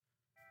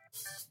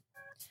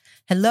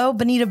Hello,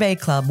 Bonita Bay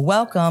Club.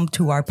 Welcome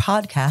to our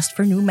podcast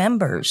for new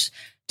members.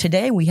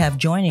 Today we have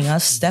joining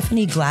us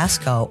Stephanie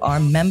Glasgow, our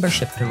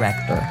membership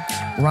director,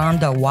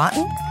 Rhonda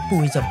Watton,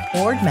 who is a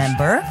board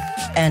member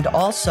and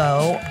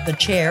also the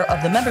chair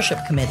of the membership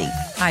committee.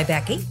 Hi,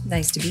 Becky.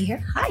 Nice to be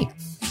here. Hi.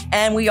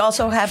 And we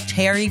also have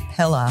Terry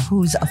Pilla,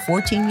 who's a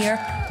 14-year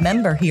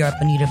member here at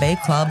Bonita Bay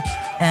Club,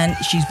 and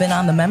she's been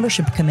on the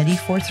membership committee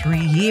for 3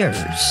 years.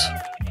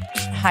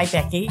 Hi,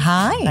 Becky.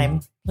 Hi.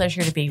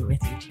 Pleasure to be with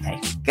you today.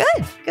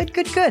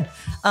 Good.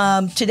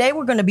 Today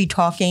we're going to be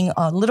talking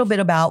a little bit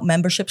about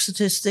membership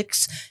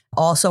statistics.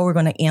 Also, we're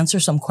going to answer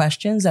some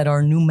questions that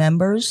our new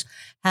members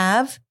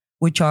have,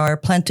 which are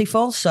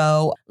plentiful.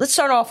 So let's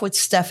start off with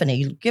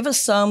Stephanie. Give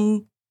us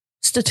some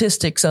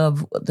statistics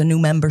of the new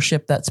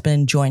membership that's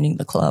been joining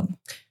the club.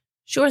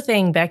 Sure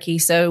thing, Becky.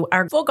 So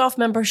our full golf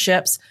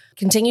memberships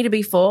continue to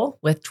be full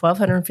with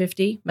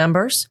 1,250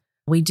 members.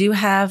 We do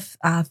have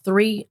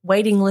 3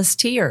 waiting list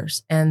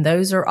tiers, and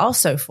those are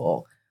also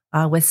full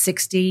with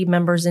 60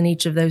 members in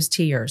each of those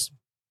tiers.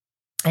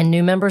 And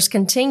new members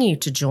continue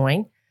to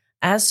join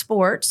as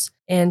sports.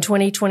 In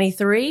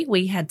 2023,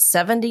 we had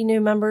 70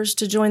 new members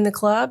to join the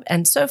club.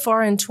 And so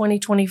far in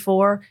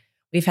 2024,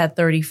 we've had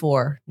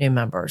 34 new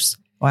members.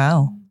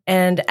 Wow.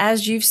 And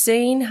as you've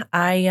seen,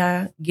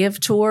 I give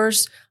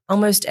tours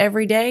almost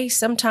every day,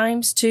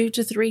 sometimes 2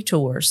 to 3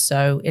 tours.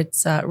 So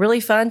it's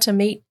really fun to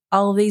meet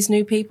all of these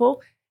new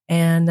people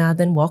and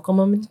then welcome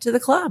them into the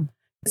club.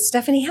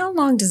 Stephanie, how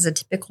long does a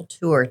typical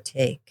tour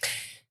take?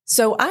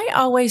 So I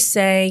always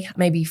say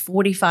maybe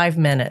 45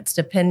 minutes,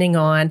 depending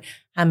on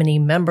how many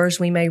members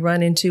we may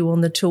run into on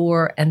the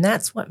tour. And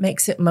that's what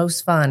makes it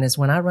most fun is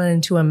when I run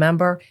into a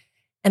member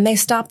and they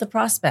stop the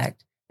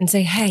prospect and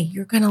say, hey,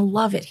 you're going to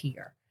love it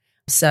here.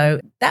 So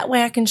that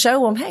way I can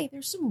show them, hey,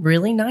 there's some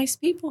really nice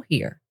people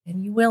here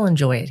and you will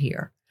enjoy it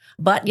here.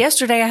 But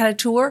yesterday I had a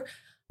tour.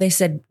 They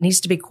said, needs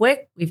to be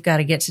quick. We've got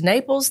to get to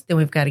Naples. Then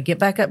we've got to get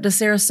back up to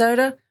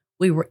Sarasota.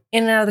 We were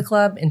in and out of the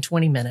club in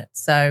 20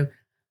 minutes. So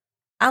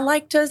I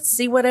like to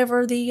see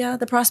whatever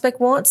the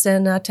prospect wants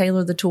and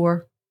tailor the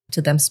tour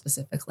to them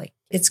specifically.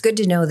 It's good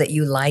to know that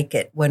you like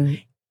it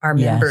when our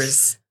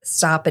members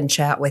stop and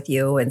chat with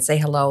you and say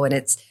hello. And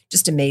it's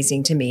just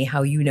amazing to me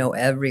how you know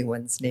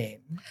everyone's name.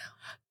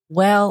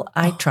 Well,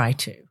 I try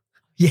to.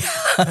 Yeah.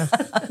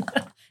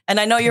 And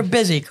I know you're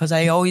busy because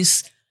I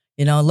always,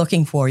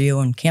 looking for you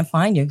and can't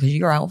find you because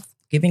you're out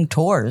giving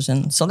tours.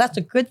 And so that's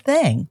a good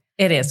thing.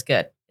 It is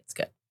good. It's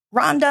good.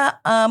 Rhonda,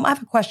 I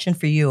have a question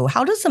for you.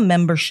 How does the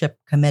membership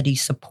committee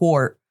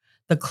support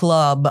the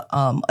club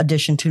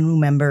addition to new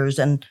members?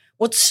 And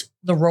what's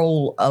the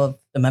role of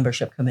the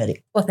membership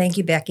committee? Well, thank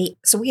you, Becky.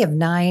 So we have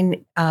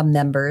 9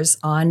 members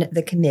on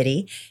the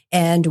committee,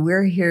 and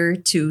we're here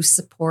to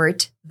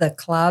support the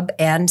club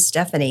and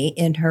Stephanie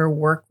in her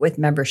work with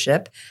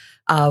membership.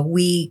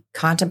 We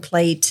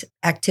contemplate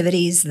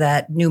activities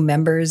that new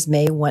members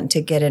may want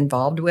to get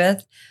involved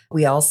with.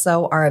 We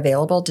also are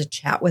available to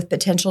chat with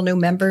potential new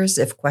members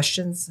if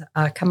questions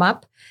come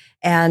up.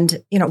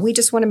 And, we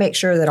just want to make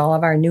sure that all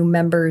of our new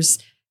members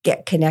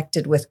get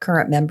connected with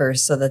current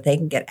members so that they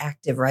can get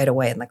active right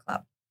away in the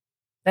club.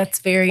 That's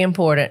very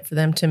important for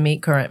them to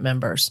meet current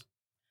members.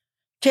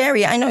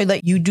 Terry, I know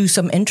that you do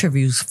some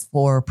interviews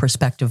for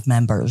prospective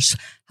members.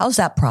 How's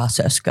that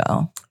process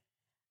go?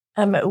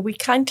 We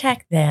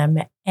contact them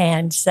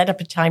and set up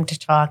a time to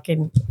talk,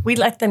 and we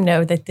let them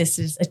know that this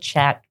is a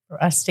chat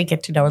for us to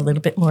get to know a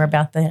little bit more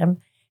about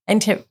them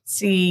and to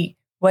see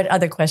what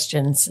other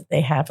questions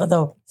they have.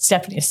 Although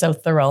Stephanie is so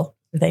thorough,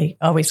 they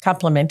always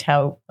compliment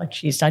how much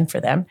she's done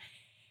for them.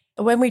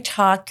 When we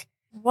talk,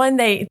 one,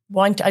 they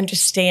want to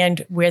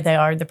understand where they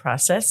are in the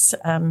process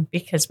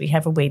because we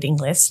have a waiting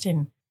list,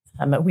 and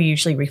we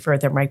usually refer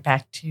them right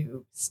back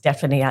to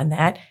Stephanie on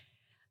that.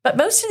 But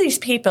most of these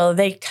people,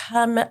 they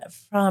come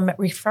from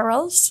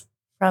referrals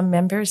from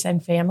members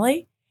and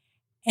family,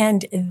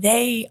 and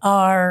they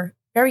are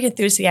very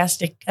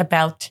enthusiastic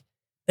about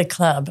the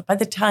club. By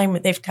the time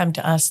they've come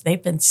to us,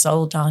 they've been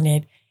sold on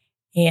it.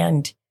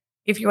 And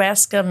if you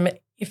ask them,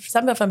 if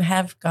some of them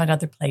have gone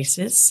other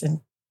places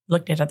and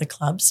looked at other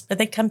clubs, but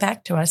they come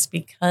back to us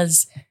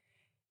because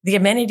the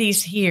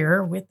amenities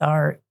here with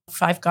our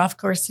 5 golf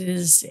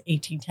courses,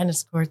 18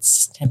 tennis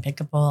courts, 10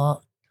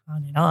 pickleball,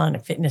 on, a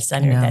fitness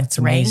center that's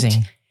amazing.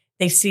 Ranked.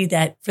 They see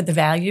that for the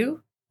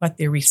value, what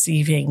they're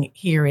receiving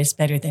here is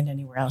better than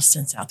anywhere else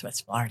in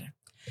Southwest Florida.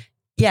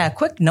 Yeah, a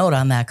quick note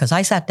on that, because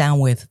I sat down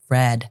with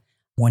Fred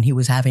when he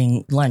was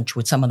having lunch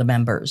with some of the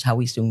members, how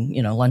he's doing,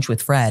 lunch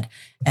with Fred.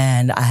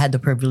 And I had the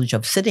privilege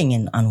of sitting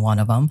in on one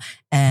of them.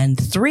 And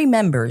 3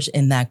 members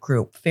in that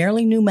group,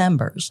 fairly new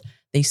members,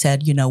 they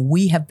said,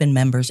 we have been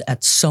members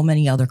at so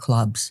many other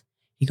clubs.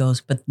 He goes,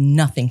 but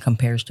nothing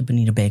compares to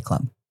Bonita Bay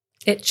Club.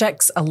 It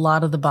checks a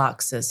lot of the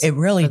boxes. It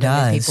really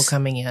does. People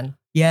coming in.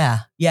 Yeah.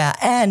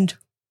 And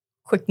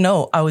quick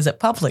note, I was at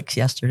Publix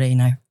yesterday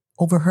and I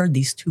overheard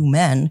these 2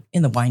 men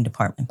in the wine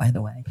department, by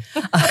the way.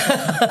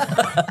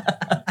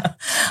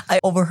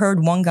 I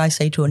overheard one guy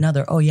say to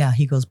another, oh yeah,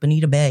 he goes,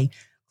 Bonita Bay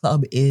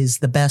Club is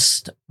the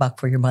best buck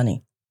for your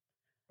money.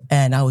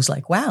 And I was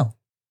like, wow,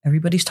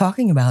 everybody's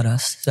talking about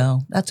us.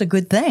 So that's a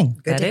good thing.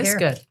 Good That to is hear.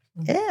 good.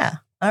 Yeah.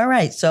 All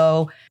right.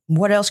 So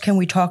what else can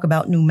we talk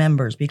about new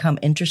members? Become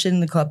interested in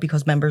the club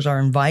because members are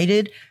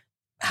invited.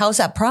 How's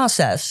that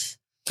process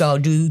go?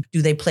 Do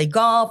they play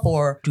golf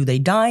or do they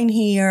dine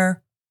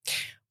here?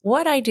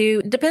 What I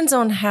do depends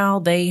on how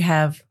they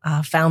have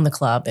found the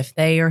club. If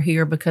they are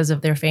here because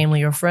of their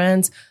family or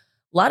friends,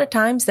 a lot of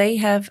times they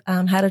have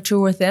had a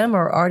tour with them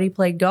or already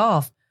played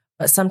golf.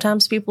 But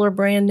sometimes people are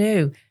brand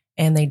new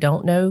and they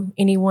don't know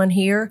anyone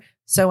here.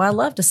 So I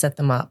love to set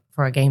them up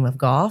for a game of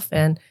golf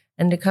and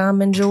to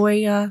come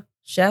enjoy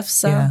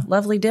Chef's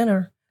lovely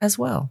dinner as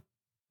well.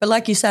 But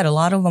like you said, a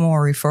lot of them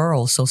are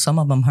referrals. So some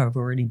of them have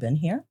already been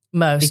here.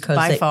 Most Because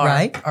by they- far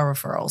right? are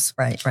referrals.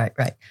 Right.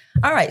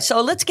 All right.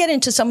 So let's get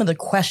into some of the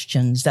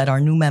questions that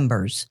our new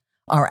members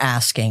are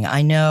asking.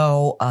 I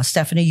know,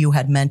 Stephanie, you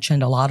had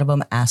mentioned a lot of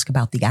them ask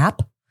about the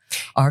app,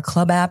 our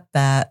club app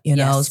that, Yes.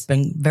 has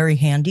been very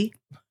handy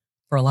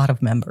for a lot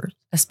of members.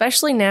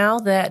 Especially now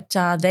that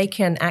they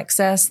can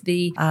access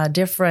the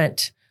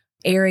different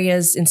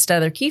areas instead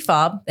of their key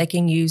fob, they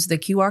can use the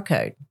QR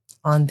code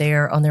on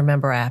their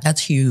member app.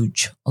 That's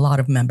huge. A lot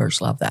of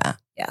members love that.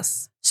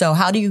 Yes. So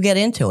how do you get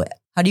into it?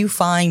 How do you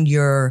find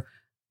the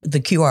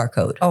QR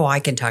code? Oh, I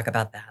can talk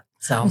about that.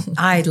 So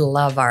I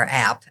love our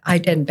app.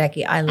 And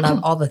Becky, I love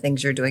all the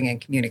things you're doing in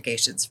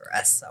communications for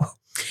us. So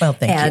Well,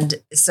 thank you. And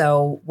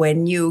so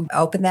when you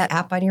open that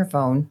app on your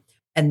phone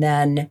and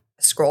then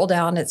scroll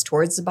down, it's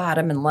towards the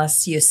bottom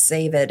unless you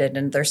save it in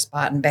another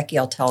spot. And Becky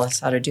will tell us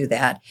how to do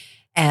that.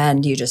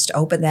 And you just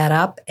open that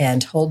up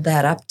and hold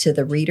that up to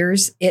the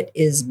readers. It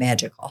is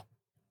magical.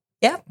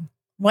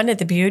 One of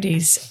the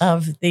beauties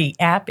of the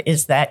app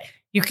is that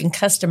you can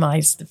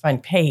customize the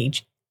front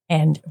page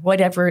and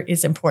whatever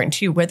is important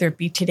to you, whether it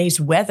be today's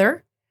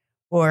weather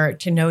or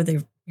to know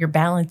your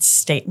balance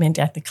statement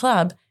at the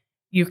club,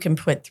 you can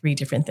put 3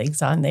 different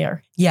things on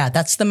there. Yeah,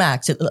 that's the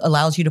max. It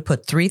allows you to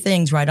put 3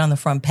 things right on the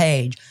front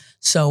page.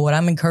 So what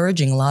I'm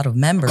encouraging a lot of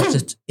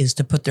members is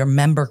to put their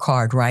member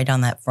card right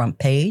on that front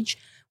page.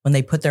 When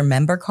they put their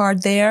member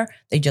card there,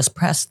 they just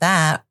press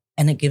that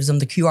and it gives them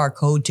the QR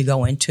code to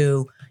go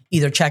into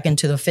either check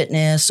into the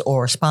fitness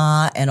or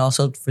spa and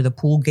also for the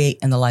pool gate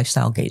and the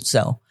lifestyle gate.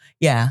 So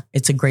yeah,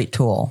 it's a great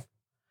tool.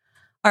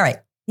 All right.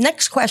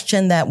 Next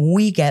question that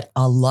we get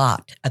a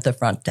lot at the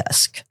front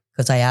desk,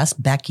 because I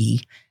asked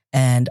Becky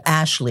and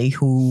Ashley,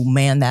 who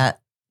man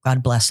that,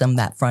 God bless them,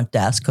 that front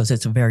desk, because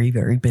it's very,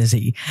 very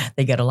busy.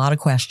 They get a lot of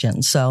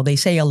questions. So they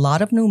say a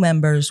lot of new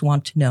members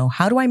want to know,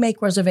 how do I make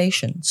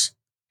reservations?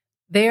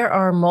 There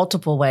are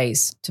multiple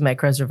ways to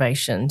make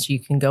reservations. You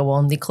can go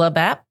on the club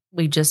app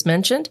we just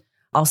mentioned,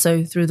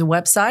 also through the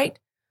website,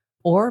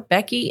 or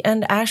Becky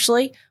and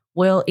Ashley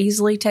will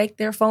easily take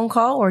their phone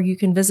call, or you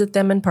can visit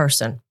them in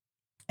person.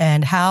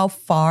 And how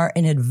far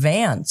in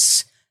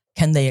advance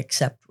can they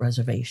accept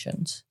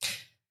reservations?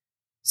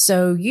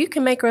 So you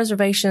can make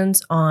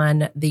reservations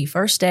on the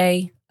first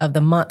day of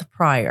the month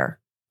prior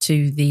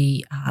to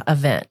the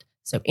event.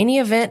 So any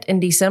event in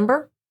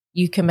December,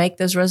 you can make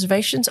those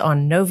reservations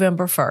on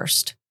November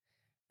 1st.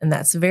 And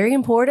that's very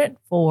important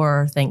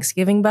for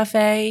Thanksgiving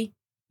buffet,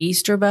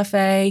 Easter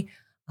buffet,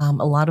 a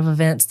lot of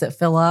events that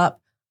fill up.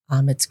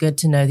 It's good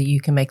to know that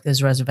you can make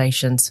those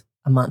reservations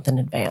a month in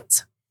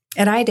advance.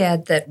 And I'd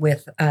add that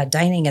with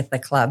dining at the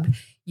club,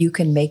 you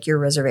can make your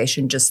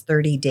reservation just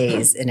 30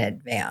 days in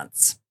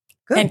advance.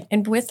 Good.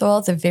 And with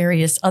all the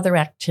various other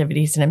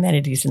activities and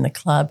amenities in the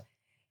club,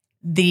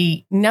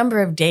 the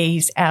number of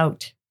days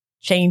out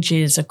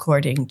changes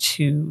according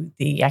to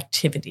the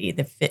activity.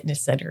 The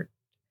fitness center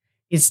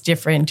is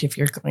different if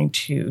you're going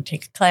to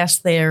take a class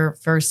there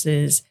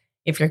versus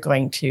if you're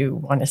going to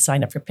want to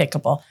sign up for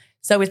pickleball.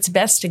 So it's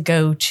best to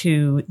go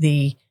to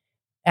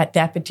at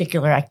that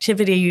particular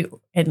activity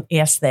and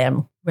ask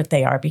them what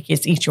they are,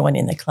 because each one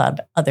in the club,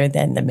 other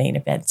than the main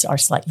events, are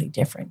slightly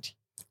different.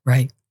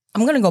 Right.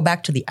 I'm going to go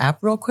back to the app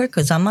real quick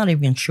because I'm not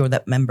even sure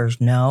that members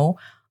know.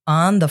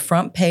 On the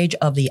front page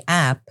of the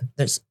app,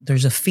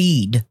 there's a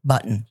feed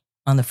button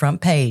on the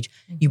front page.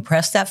 You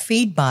press that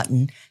feed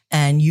button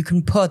and you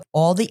can put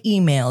all the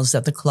emails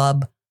that the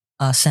club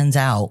sends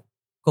out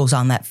goes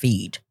on that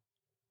feed.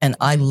 And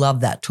I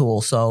love that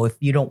tool. So if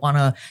you don't want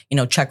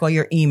to, check all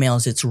your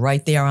emails, it's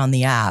right there on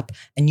the app.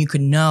 And you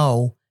can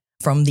know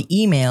from the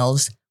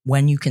emails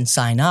when you can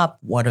sign up,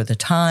 what are the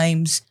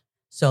times.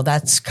 So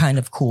that's kind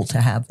of cool to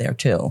have there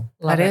too.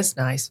 Love That it. is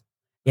nice.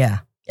 Yeah,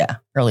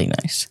 really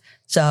nice.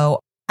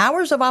 So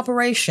hours of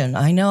operation.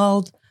 I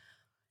know,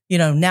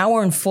 now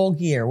we're in full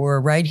gear. We're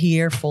right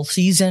here, full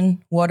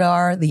season. What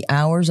are the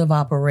hours of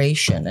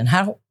operation? And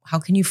how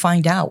can you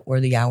find out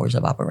where the hours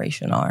of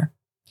operation are?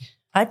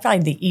 I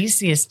find the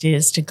easiest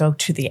is to go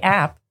to the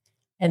app,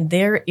 and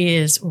there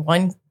is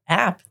one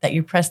app that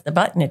you press the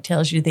button. It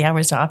tells you the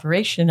hours of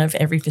operation of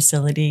every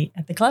facility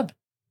at the club.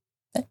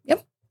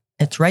 Yep,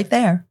 it's right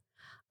there.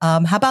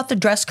 How about the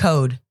dress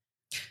code?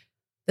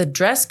 The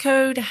dress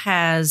code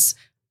has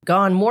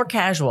gone more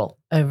casual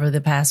over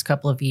the past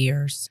couple of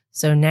years.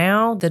 So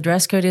now the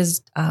dress code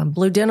is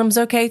blue denim's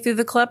okay through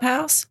the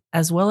clubhouse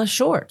as well as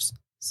shorts.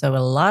 So a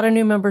lot of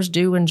new members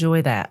do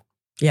enjoy that.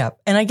 Yeah.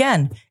 And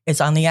again, it's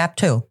on the app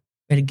too.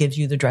 It gives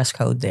you the dress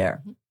code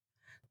there.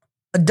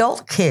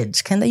 Adult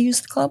kids, can they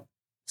use the club,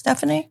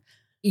 Stephanie?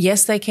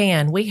 Yes, they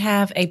can. We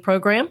have a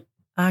program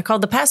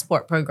called the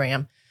Passport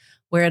Program,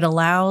 where it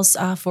allows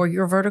for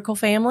your vertical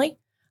family,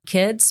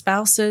 kids,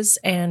 spouses,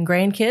 and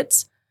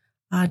grandkids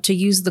to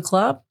use the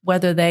club,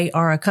 whether they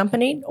are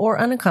accompanied or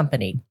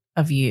unaccompanied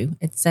of you.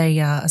 It's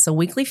a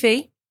weekly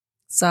fee.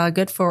 It's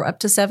good for up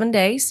to 7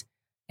 days.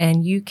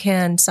 And you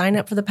can sign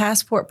up for the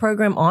Passport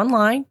Program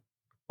online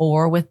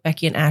or with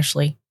Becky and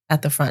Ashley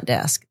at the front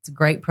desk. It's a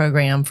great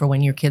program for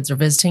when your kids are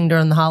visiting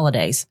during the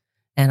holidays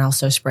and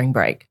also spring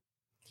break.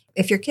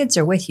 If your kids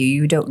are with you,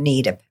 you don't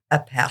need a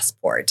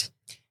passport.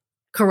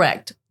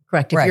 Correct.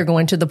 If Right. you're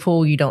going to the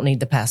pool, you don't need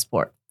the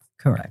passport.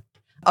 Correct.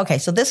 Okay,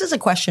 so this is a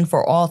question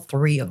for all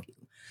three of you.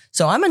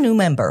 So I'm a new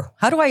member.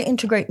 How do I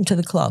integrate into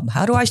the club?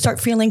 How do I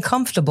start feeling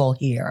comfortable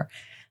here?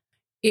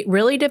 It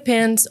really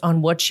depends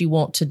on what you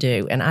want to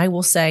do. And I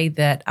will say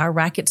that our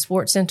racket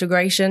sports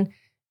integration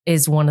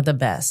is one of the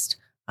best.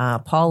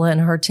 Paula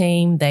and her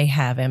team, they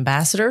have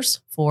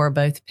ambassadors for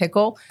both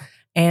pickle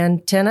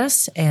and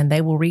tennis, and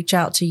they will reach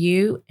out to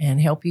you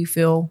and help you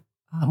feel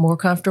more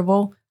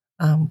comfortable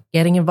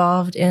getting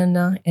involved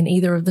in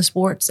either of the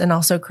sports, and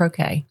also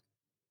croquet.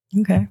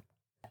 Okay.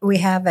 We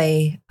have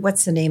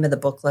what's the name of the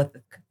booklet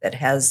that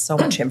has so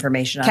much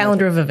information on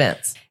Calendar it? of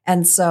events.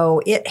 And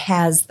so it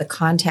has the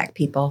contact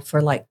people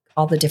for like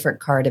all the different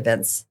card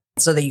events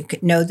so that you can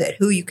know that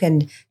who you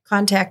can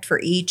contact for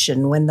each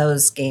and when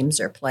those games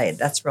are played.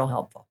 That's real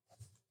helpful.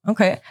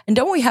 Okay. And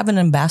don't we have an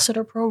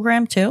ambassador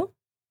program too?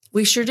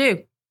 We sure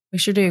do.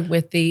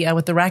 With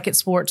the racket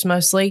sports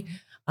mostly.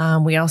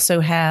 We also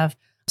have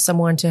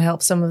someone to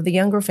help some of the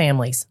younger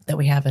families that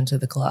we have into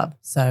the club.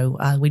 So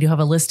we do have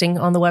a listing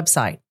on the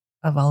website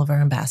of all of our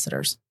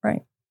ambassadors.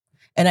 Right.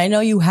 And I know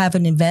you have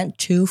an event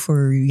too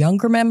for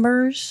younger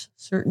members,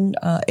 certain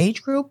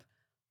age group.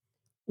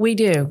 We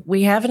do.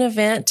 We have an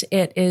event.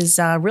 It is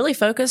really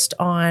focused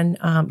on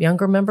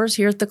younger members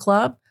here at the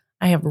club.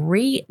 I have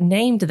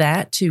renamed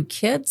that to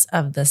Kids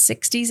of the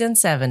 60s and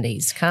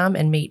 70s. Come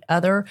and meet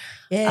other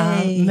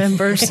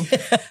members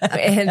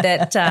and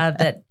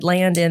that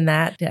land in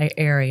that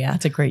area.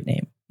 That's a great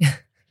name.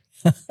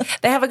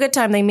 They have a good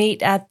time. They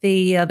meet at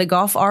the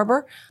golf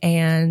arbor,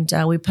 and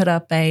we put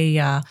up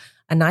a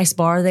nice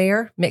bar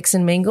there, mix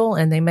and mingle,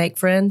 and they make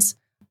friends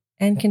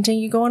and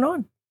continue going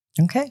on.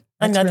 Okay.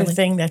 Another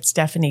thing that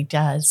Stephanie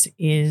does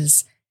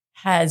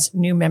has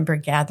new member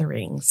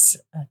gatherings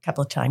a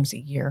couple of times a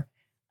year.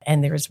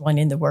 And there's one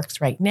in the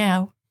works right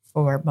now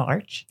for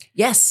March.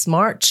 Yes,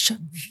 March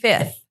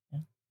 5th.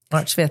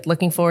 March 5th.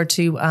 Looking forward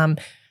to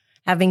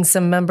having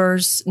some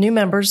new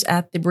members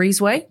at the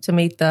Breezeway to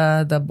meet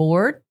the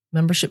board,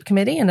 membership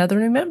committee, and other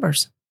new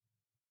members.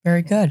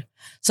 Very good.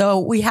 So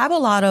we have a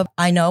lot of,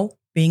 I know,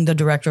 being the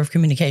director of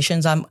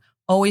communications, I'm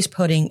always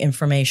putting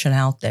information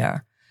out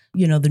there.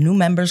 You know, the new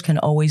members can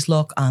always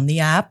look on the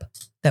app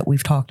that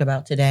we've talked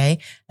about today,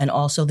 and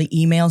also the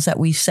emails that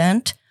we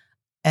sent.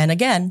 And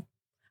again,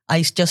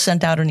 I just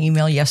sent out an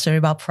email yesterday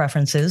about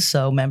preferences,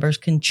 so members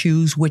can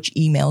choose which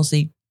emails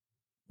they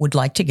would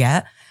like to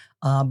get,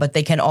 but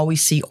they can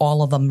always see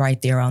all of them right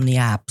there on the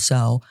app.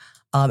 So,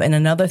 and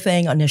another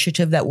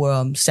initiative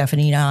that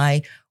Stephanie and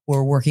I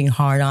were working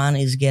hard on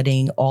is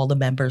getting all the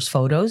members'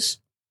 photos.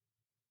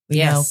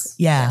 Yes.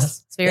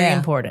 It's very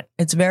important.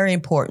 It's very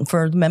important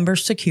for member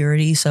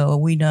security. So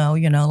we know,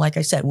 like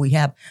I said, we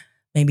have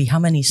maybe how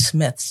many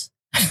Smiths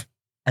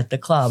at the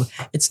club.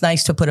 It's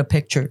nice to put a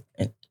picture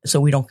so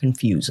we don't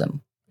confuse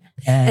them.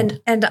 And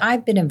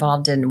I've been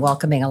involved in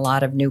welcoming a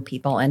lot of new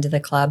people into the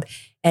club,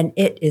 and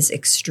it is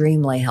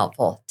extremely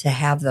helpful to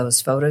have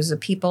those photos of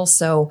people.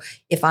 So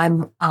if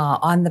I'm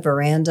on the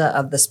veranda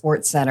of the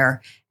sports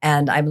center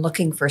and I'm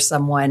looking for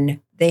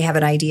someone, they have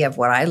an idea of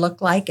what I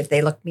look like if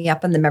they look me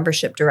up in the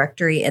membership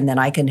directory, and then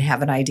I can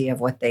have an idea of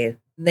what they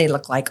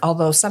look like.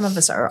 Although some of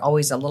us are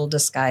always a little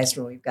disguised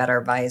when we've got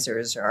our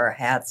visors or our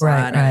hats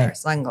on and our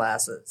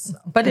sunglasses. So.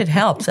 But it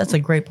helps. That's a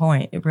great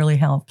point. It really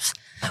helps.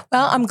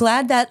 Well, I'm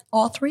glad that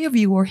all three of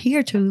you were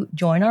here to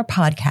join our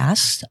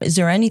podcast. Is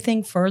there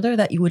anything further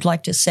that you would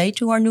like to say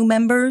to our new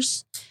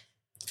members?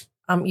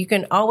 You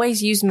can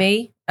always use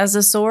me as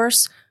a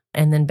source,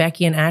 and then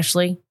Becky and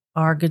Ashley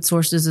are good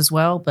sources as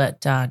well.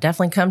 But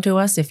definitely come to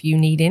us if you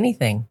need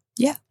anything.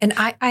 Yeah. And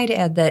I'd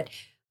add that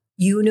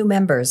you new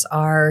members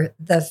are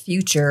the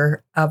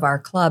future of our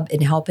club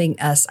in helping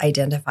us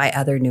identify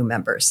other new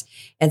members.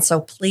 And so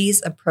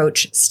please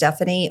approach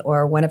Stephanie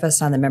or one of us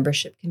on the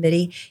membership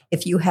committee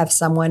if you have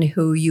someone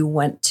who you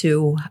want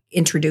to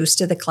introduce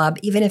to the club,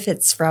 even if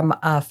it's from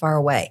far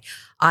away.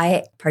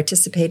 I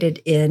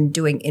participated in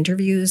doing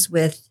interviews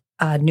with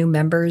new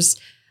members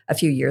a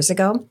few years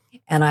ago.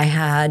 And I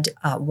had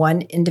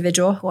one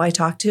individual who I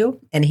talked to,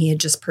 and he had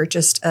just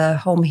purchased a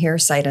home here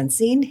sight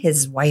unseen.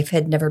 His wife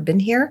had never been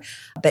here,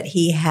 but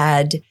he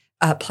had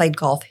played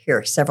golf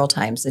here several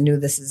times and knew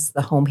this is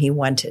the home he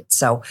wanted.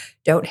 So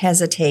don't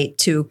hesitate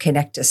to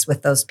connect us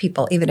with those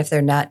people, even if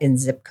they're not in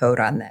zip code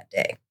on that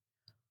day.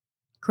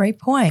 Great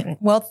point.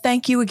 Well,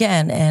 thank you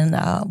again, and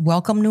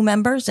welcome new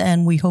members.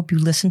 And we hope you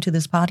listen to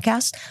this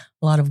podcast.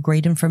 A lot of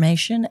great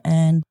information,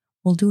 and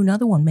we'll do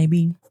another one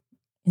maybe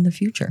in the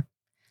future.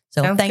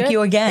 So Sounds thank good.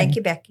 you again. Thank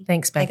you, Becky.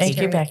 Thanks, Becky. Thank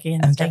you, Becky,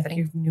 and Okay. thank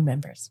you, new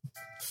members.